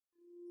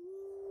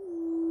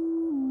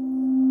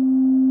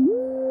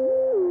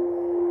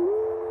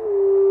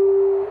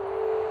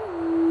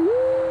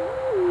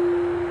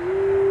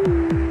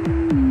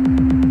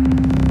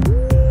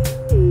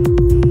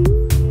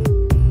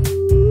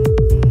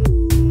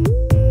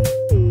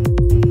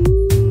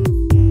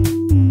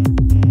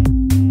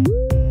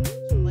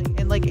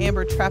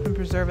wrap and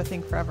preserve a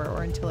thing forever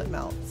or until it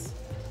melts.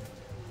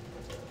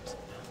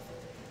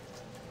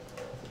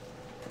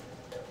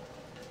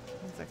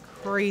 It's a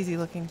crazy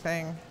looking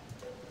thing.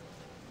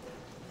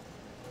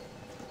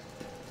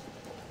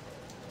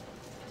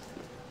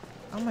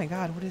 Oh my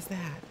god, what is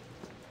that?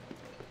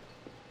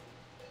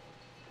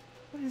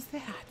 What is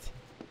that?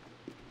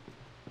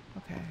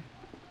 Okay.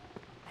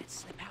 Let's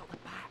slip out the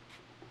back.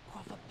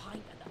 Quaff a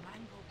pint at the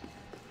mangle.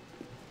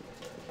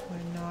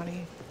 What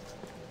naughty.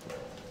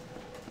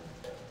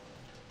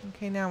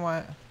 Okay, now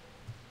what?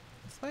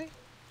 This way?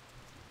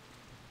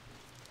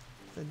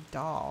 It's a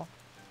doll.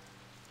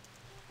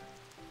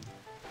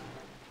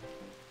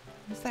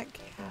 Who's that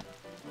cat?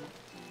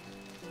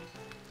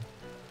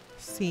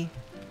 See.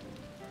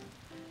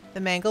 The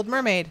Mangled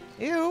Mermaid.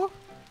 Ew.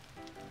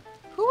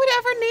 Who would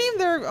ever name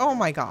their... Oh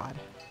my god.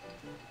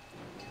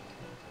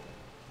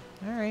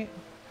 Alright.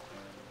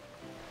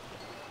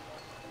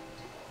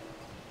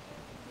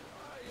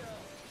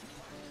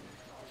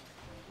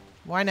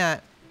 Why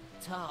not?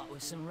 Tart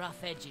with some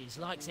rough edges.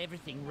 Likes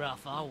everything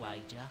rough, I'll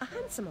wager. A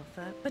handsome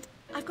offer, but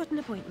I've got an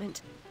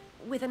appointment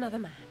with another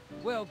man.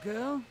 Well,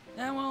 girl,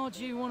 how hard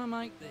do you want to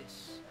make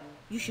this?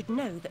 You should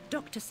know that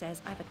doctor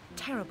says I have a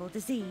terrible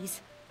disease.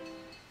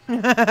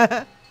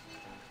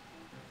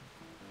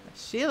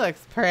 She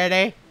looks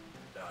pretty.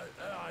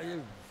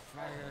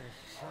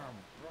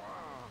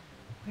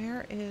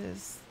 Where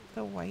is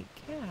the white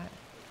cat?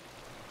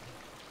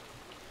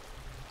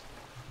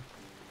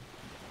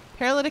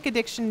 Paralytic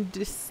addiction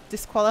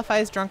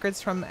disqualifies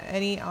drunkards from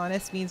any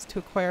honest means to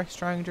acquire a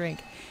strong drink.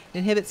 It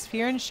inhibits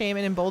fear and shame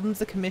and emboldens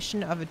the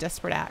commission of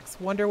desperate acts.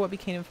 Wonder what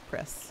became of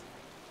Pris.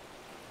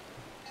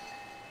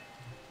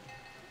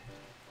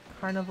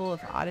 Carnival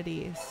of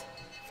Oddities.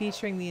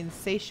 Featuring the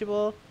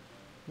insatiable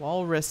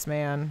Walrus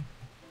Man.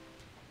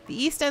 The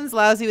East End's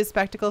lousy with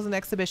spectacles and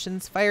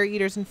exhibitions, fire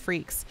eaters and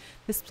freaks.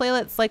 This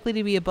playlet's likely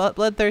to be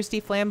bloodthirsty,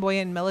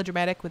 flamboyant, and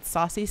melodramatic with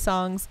saucy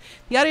songs.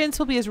 The audience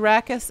will be as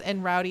raucous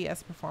and rowdy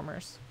as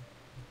performers.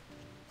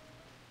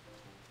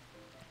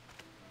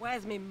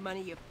 Where's me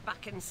money, you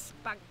fucking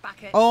spunk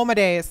bucket? Oh my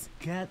days.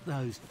 Get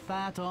those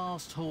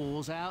fat-assed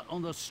whores out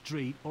on the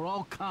street or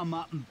I'll come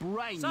up and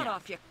brain you. Sod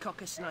off, you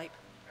cocker-snipe.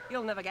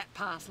 You'll never get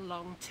past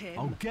Long Tim.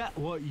 I'll get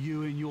what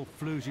you and your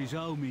floozies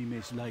owe me,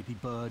 Miss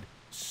Ladybird.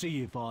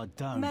 See if I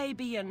don't.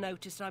 Maybe you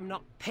noticed I'm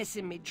not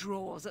pissing me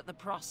drawers at the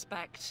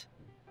prospect.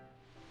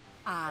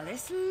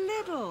 Alice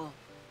Liddell,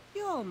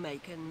 you'll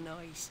make a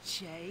nice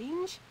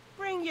change.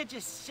 Bring your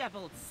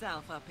disheveled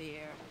self up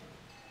here.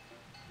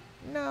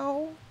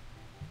 No.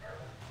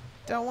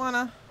 Don't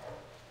wanna.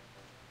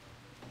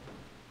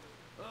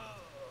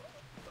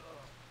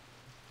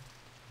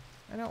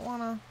 I don't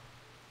wanna.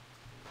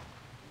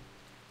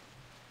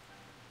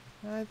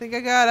 I think I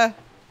gotta.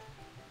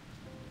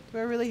 Do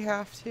I really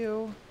have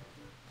to?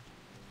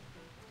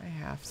 I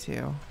have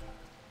to.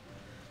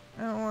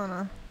 I don't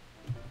wanna.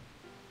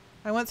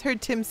 I once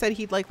heard Tim said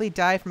he'd likely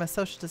die from a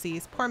social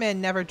disease. Poor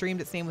man never dreamed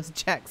its name was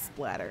Jack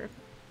Splatter.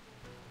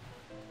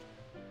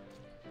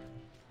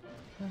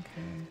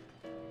 Okay.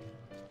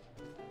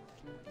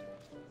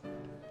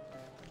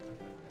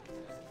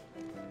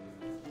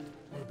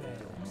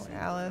 Oh,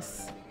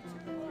 Alice.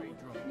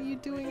 What are you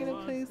doing in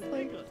a place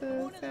like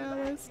this,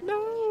 Alice?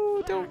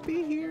 No, don't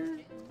be here.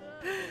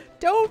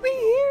 Don't be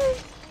here.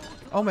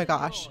 Oh my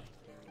gosh.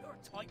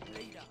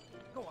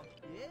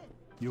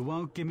 You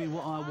won't give me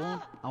what I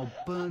want? I'll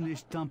burn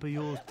this dump of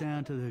yours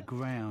down to the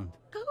ground.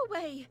 Go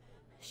away.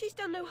 She's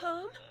done no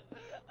harm.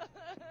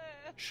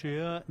 She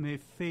hurt me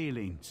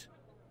feelings.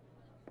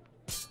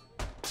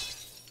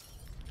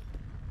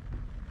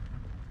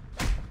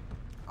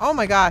 Oh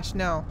my gosh,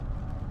 no.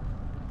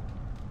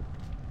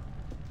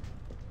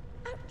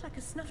 Act like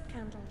a snuffed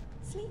candle.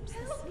 Sleep,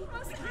 sleep.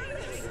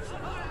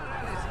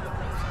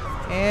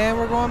 And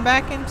we're going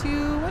back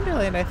into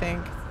Wonderland, I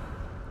think.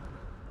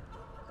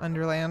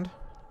 Underland.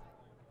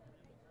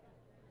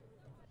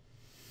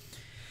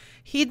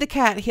 Heed the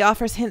cat. He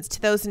offers hints to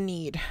those in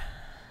need.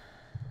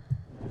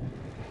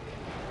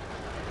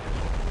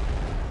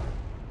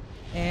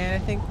 And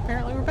I think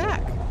apparently we're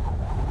back.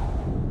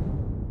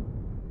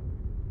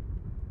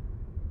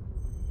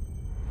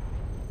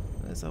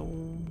 There's a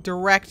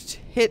direct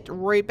hit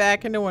right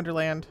back into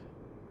Wonderland.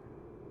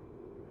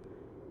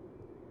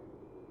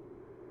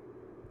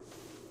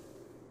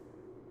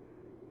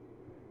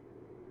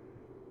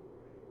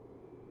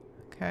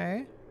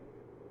 Okay.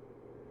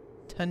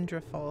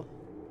 Tundraful.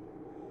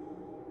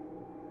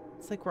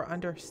 It's like we're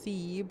under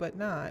sea, but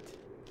not.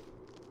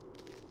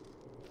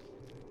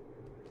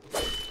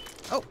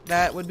 Oh,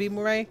 that would be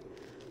my...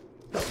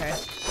 Okay.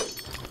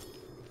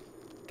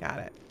 Got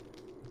it.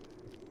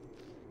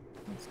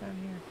 What's down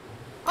here?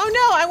 Oh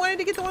no! I wanted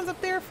to get the ones up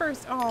there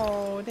first.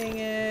 Oh, dang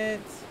it.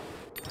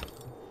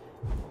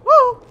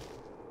 Woo!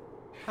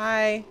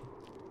 Hi.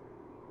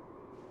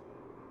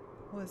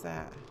 What was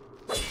that?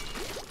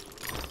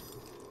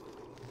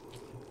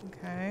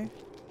 Okay.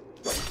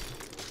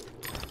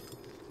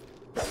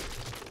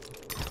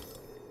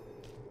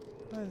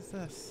 What is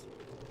this?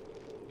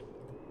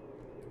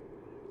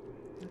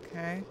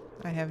 Okay.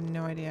 I have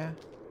no idea.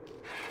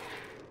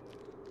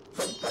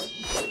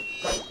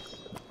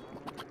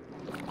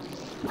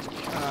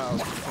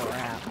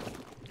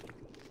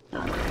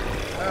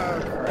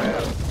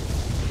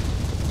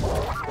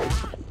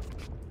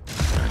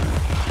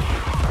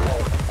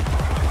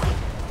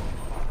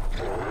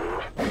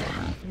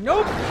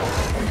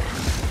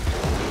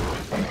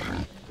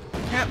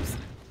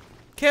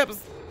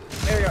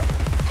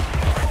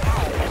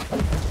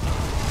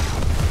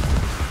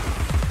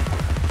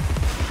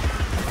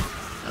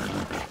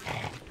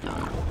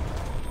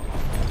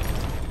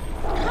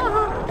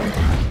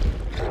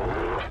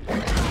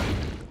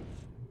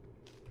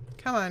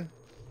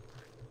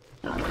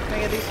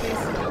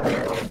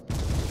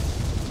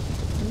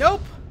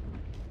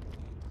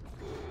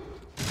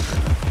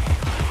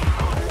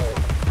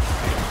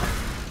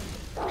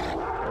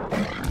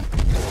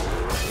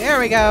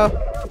 we go.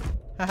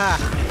 Haha.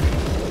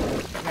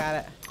 Got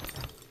it.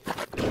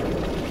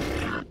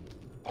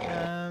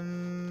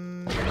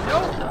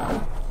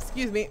 Nope.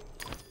 Excuse me.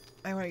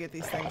 I want to get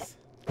these things.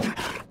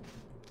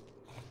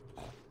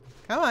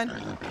 Come on.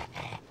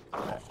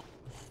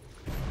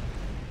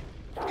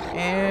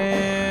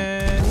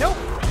 And nope.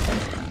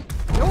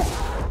 Nope.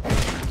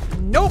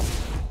 Nope.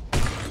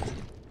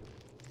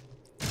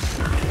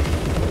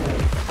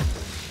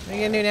 What are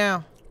you gonna do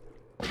now?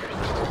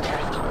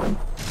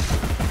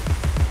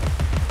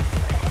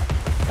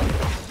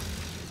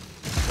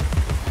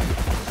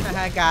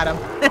 I got him.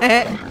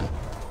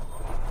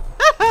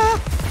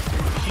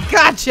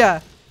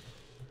 Gotcha.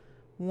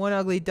 One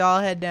ugly doll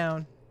head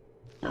down.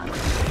 Oh,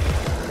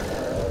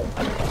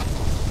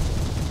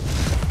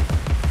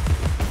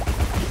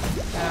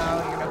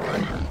 you're no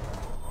fun.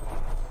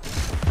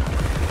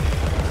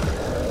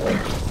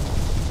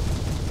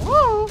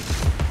 Woo!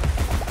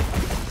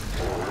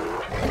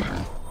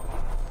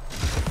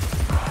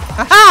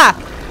 Aha!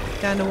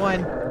 Down to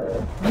one.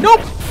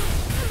 Nope!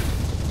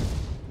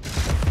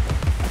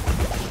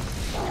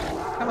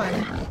 Come on.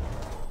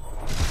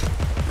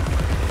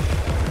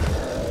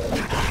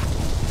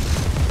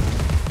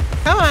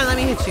 Come on, let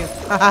me hit you.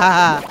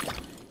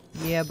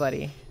 Yeah,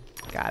 buddy.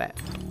 Got it.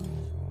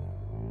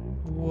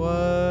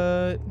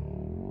 What?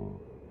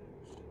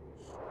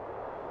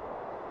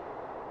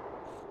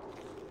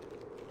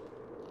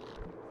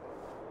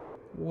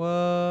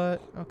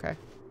 What? Okay.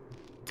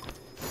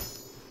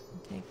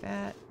 Take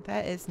that.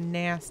 That is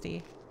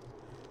nasty.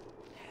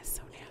 That is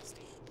so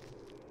nasty.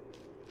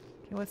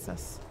 Okay, what's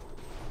this?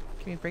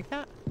 Can we break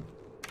that?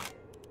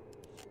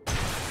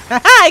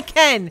 Haha, I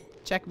can!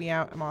 Check me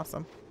out. I'm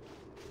awesome.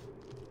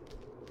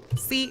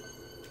 See?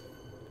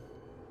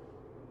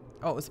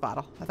 Oh, it was a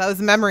bottle. I thought it was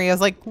a memory. I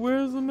was like,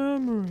 where's the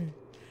memory?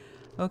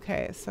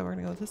 Okay, so we're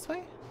gonna go this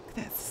way.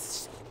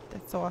 That's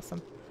so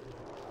awesome.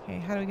 Okay,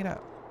 how do we get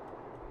up?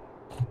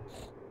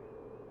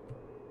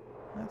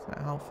 That's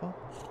not helpful.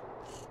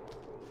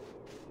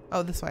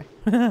 Oh, this way.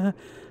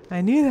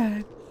 I knew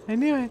that. I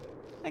knew it.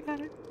 I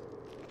got it.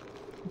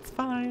 It's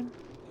fine.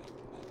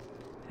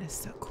 That is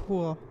so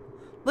cool.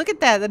 Look at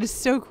that. That is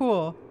so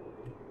cool.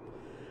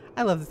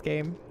 I love this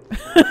game.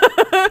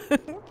 Okay.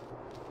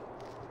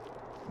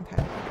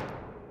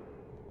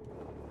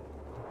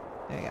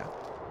 There you go.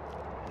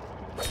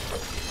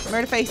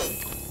 Murder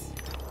face.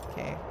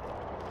 Okay.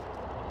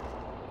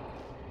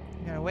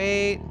 Gotta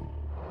wait.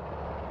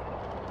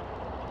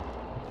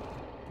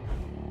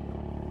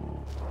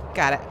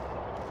 Got it.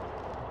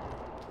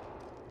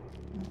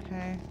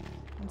 Okay.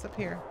 What's up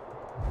here?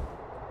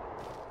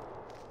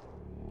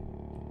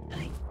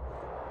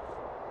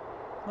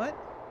 What?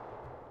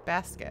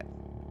 Basket.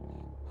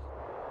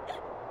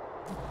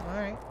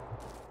 Alright.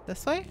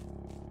 This way?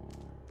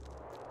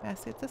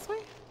 Basket this way?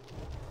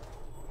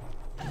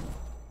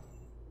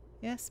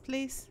 Yes,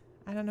 please.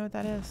 I don't know what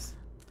that is.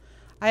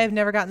 I have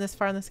never gotten this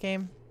far in this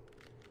game.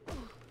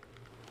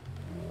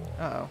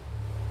 Uh-oh.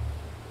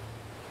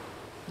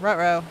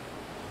 Ruh-roh.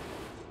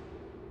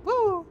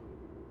 Woo!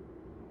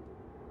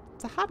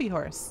 It's a hobby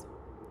horse.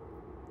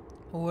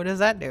 What does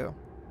that do?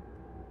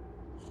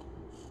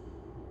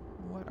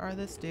 What are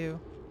this do?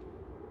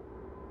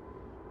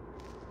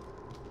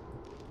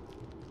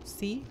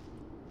 See?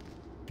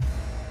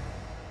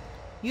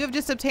 You have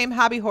just obtained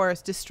Hobby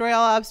Horse. Destroy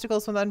all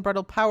obstacles with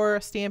unbridled power.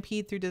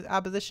 Stampede through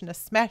opposition. A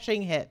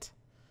smashing hit.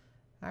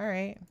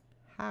 Alright.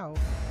 How?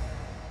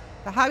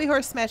 The Hobby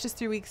Horse smashes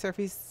through weak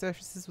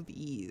surfaces with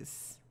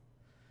ease.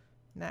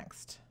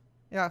 Next.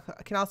 Yeah,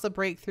 it can also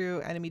break through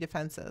enemy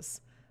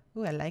defenses.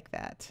 Ooh, I like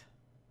that.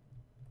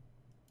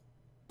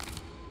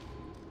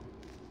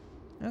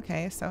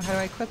 Okay, so how do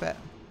I equip it?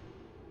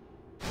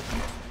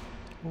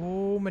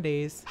 Oh, my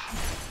days.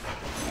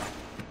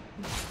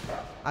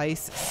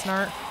 Ice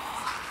snart.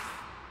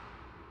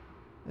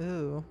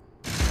 Ooh.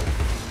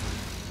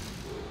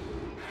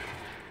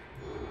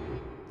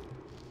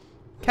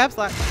 Caps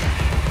lock.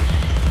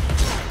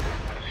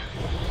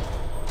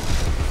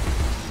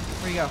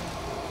 Where'd you go?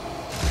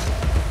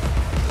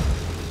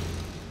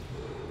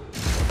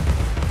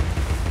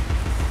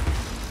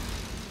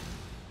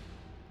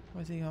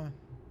 Where's he going?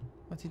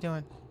 What's he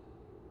doing?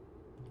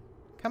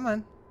 Come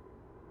on.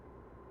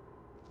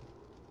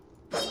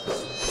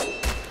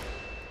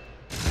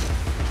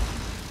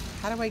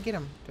 How do I get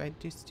him? Do I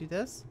just do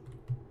this?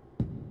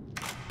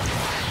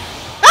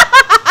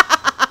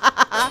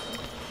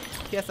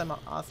 Yes, I'm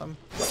awesome.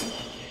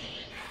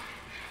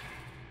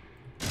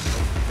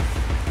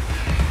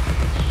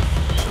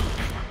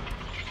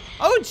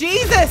 Oh,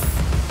 Jesus!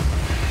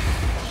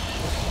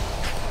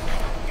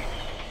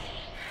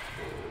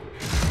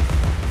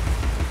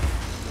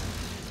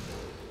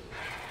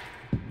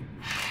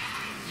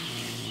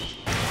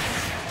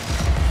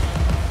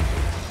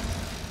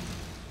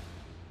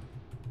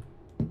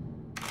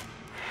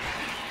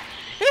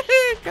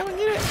 Go and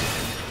get it.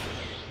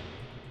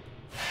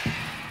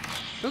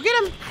 Go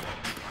get him.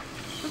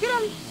 Go get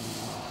him.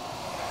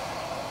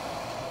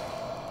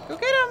 Go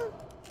get him.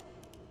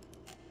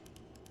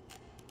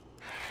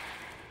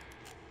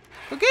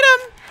 Go get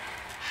him.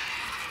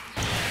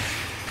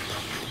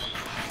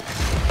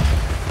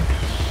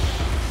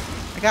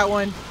 got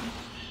one.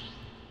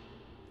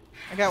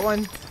 I got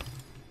one.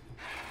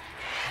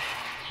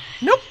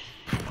 Nope.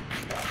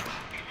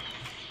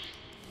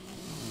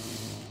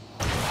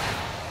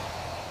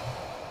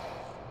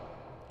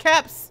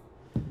 Caps.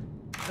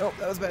 Nope,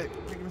 that was bad.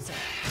 Make a mistake.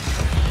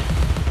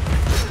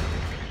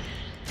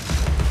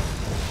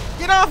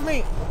 Get off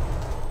me.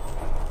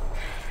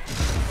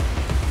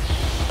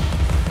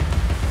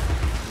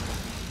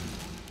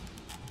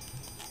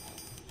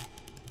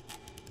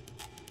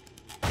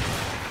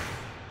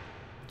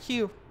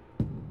 Q.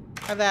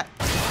 Have that.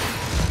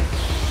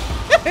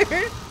 Did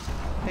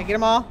I get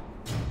them all?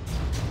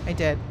 I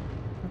did.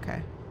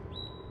 Okay.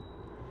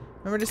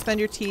 Remember to spend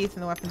your teeth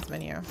in the weapons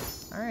menu.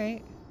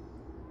 Alright.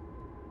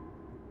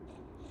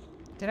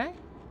 Did I?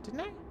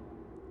 Didn't I?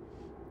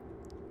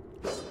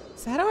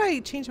 So how do I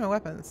change my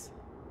weapons?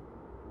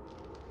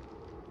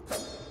 Use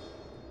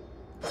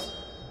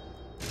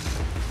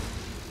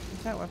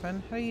that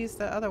weapon. How do I use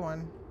the other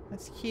one?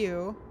 That's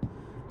Q.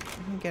 I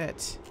can get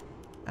it.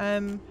 How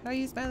do I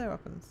use my other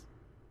weapons?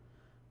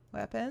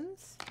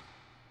 Weapons?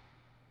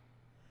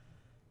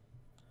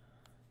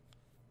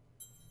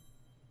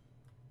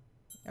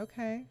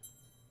 Okay.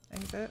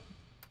 Exit.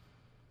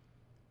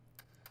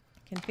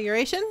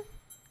 Configuration?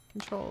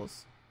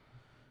 Controls.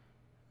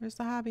 Where's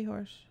the hobby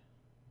horse?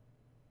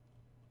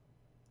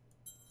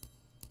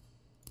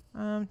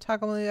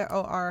 Toggle menu.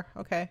 Oh, R.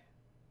 Okay.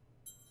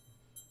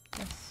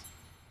 Yes.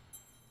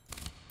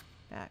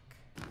 Back.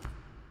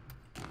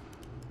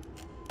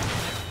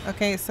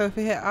 Okay, so if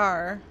we hit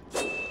R.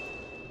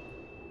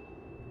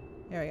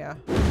 There we go.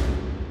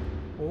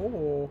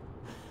 Oh.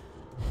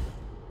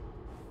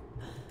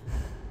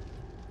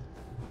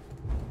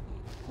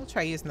 We'll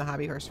try using the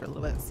hobby horse for a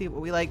little bit. See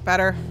what we like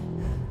better.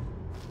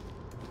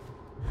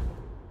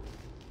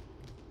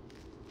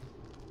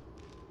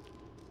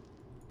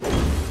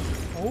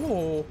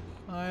 Oh,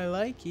 I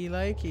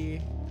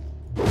likey.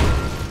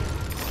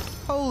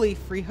 Holy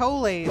free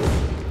holies.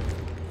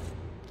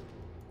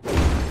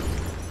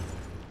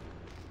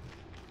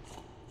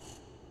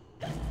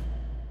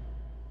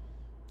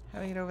 How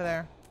do we get over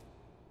there?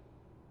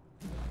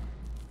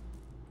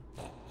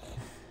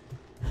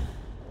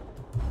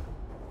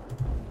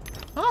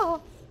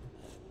 Oh!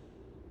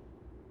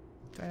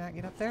 Do I not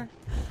get up there?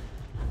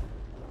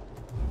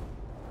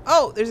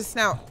 Oh, there's a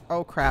snout.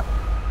 Oh, crap.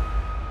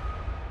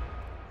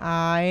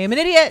 I am an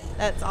idiot.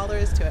 That's all there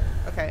is to it.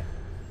 Okay.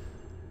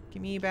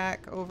 Give me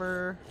back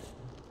over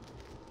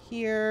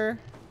here.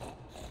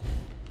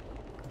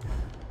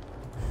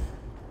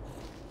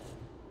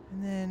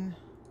 And then...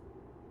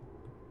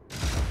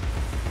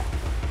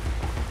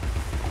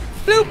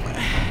 bloop!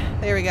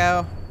 There we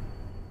go.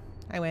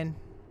 I win.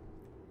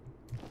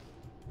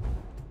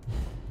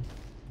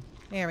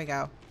 There we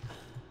go.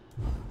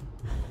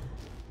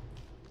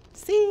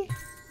 See?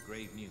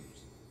 Grave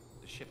news.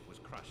 The ship was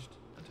crushed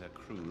and her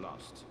crew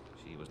lost.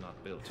 She was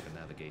not built for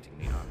navigating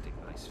the Arctic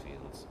ice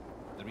fields.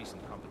 The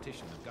recent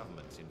competition of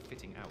governments in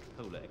fitting out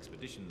polar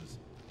expeditions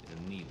is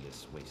a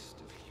needless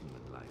waste of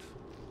human life.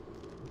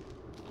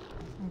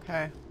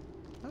 Okay.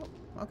 Oh,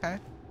 okay.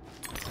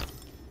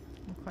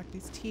 We'll collect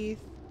these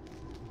teeth.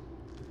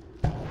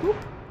 Whoop.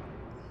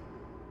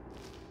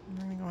 And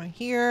we're gonna go in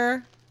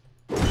here.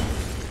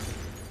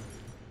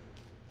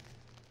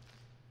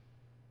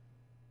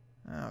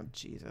 Oh,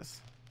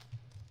 Jesus.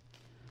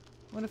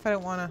 What if I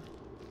don't wanna?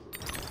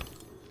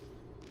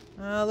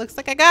 Looks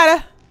like I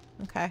gotta.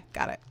 Okay,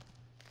 got it.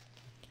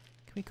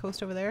 Can we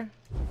coast over there?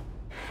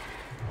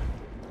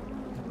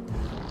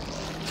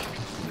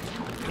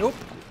 Nope.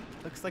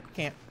 Looks like we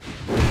can't.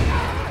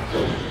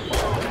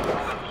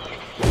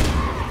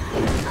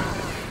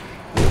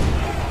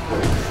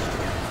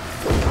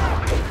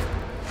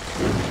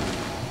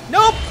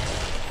 Nope!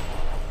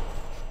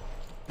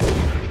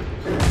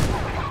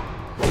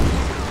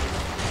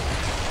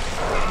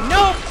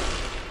 Nope!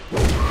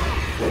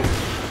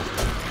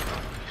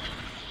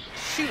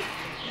 Shoot.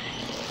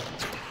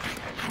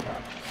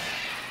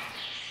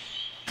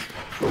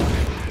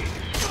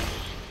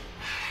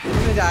 I'm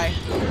gonna die.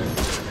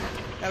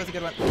 That was a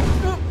good one.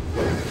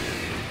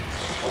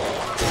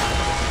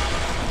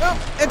 Oh,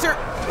 enter!